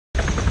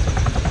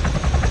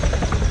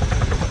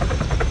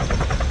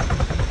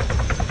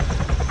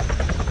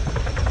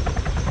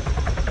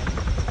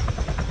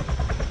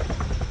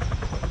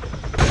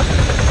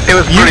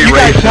was pretty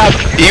racist.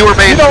 You were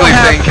basically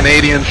saying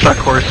Canadians suck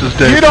horses'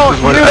 dicks.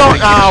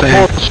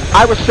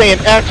 I was saying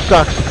X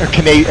sucks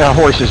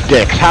horses'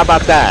 dicks. How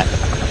about that?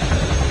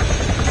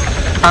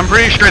 I'm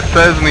pretty sure it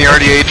says in the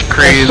RDH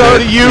creed so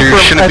that you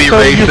shouldn't be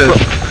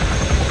racist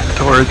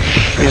towards...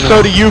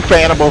 So do you,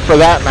 Fannibal, for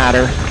that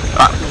matter.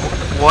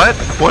 What?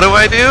 What do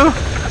I do?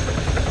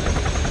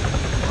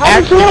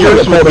 Actually,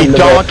 yours will be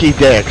donkey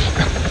dicks.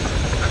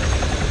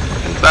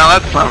 Now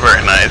that's not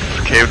very nice,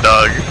 Cave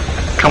Dog.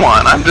 Come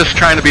on, I'm just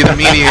trying to be the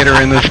mediator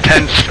in this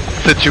tense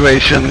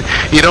situation.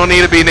 You don't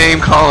need to be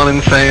name-calling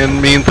and saying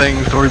mean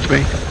things towards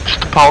me.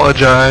 Just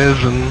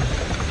apologize and...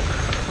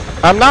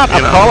 I'm not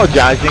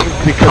apologizing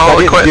because I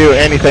didn't do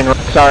anything.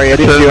 Sorry, I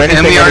didn't do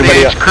anything. In the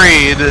RDH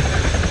creed,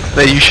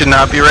 that you should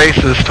not be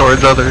racist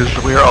towards others.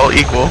 We are all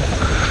equal.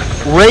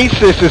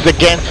 Racist is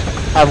against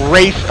a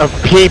race of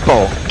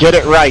people. Get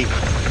it right.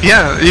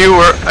 Yeah, you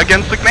were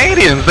against the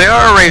Canadians. They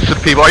are a race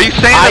of people. Are you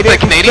saying that the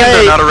Canadians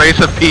are not a race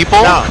of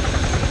people? No.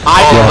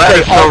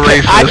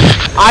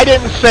 I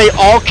didn't say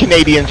all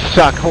Canadians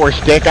suck horse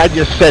dick. I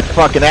just said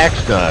fucking X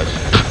does.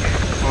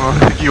 Well, I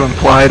think you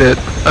implied it.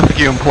 I think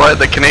you implied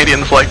that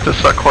Canadians like to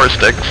suck horse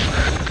dicks.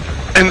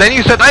 And then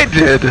you said I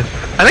did.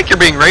 I think you're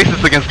being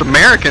racist against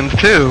Americans,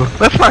 too.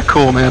 That's not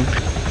cool, man.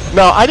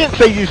 No, I didn't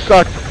say you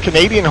suck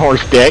Canadian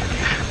horse dick.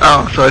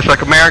 Oh, so I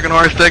suck American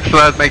horse dick, so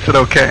that makes it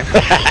okay.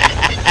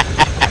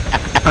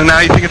 And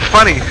now you think it's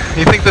funny.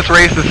 You think this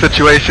racist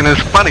situation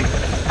is funny.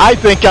 I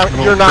think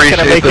you're not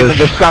going to make it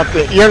into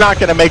something. You're not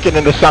going to make it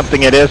into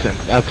something it isn't.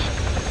 That's.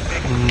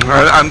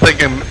 I'm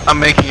thinking I'm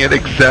making it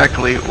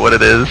exactly what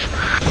it is.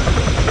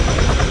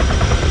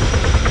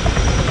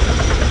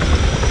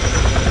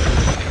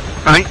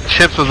 I think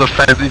Chips was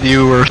offended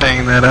you were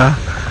saying that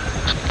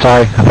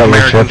sorry, I thought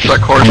Americans suck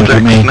horse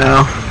dicks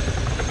now.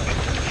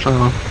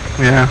 So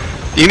yeah,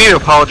 you need to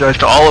apologize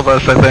to all of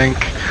us. I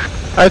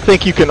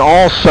think you can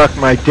all suck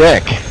my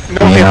dick.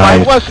 No,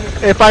 yeah,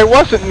 if I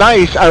wasn't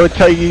nice, I would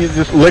tell you to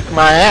just lick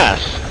my ass.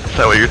 Is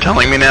that what you're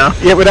telling me now?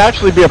 It would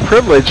actually be a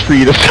privilege for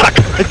you to suck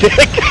my dick.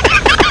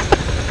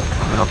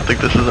 I don't think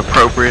this is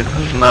appropriate.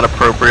 This is not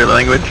appropriate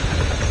language.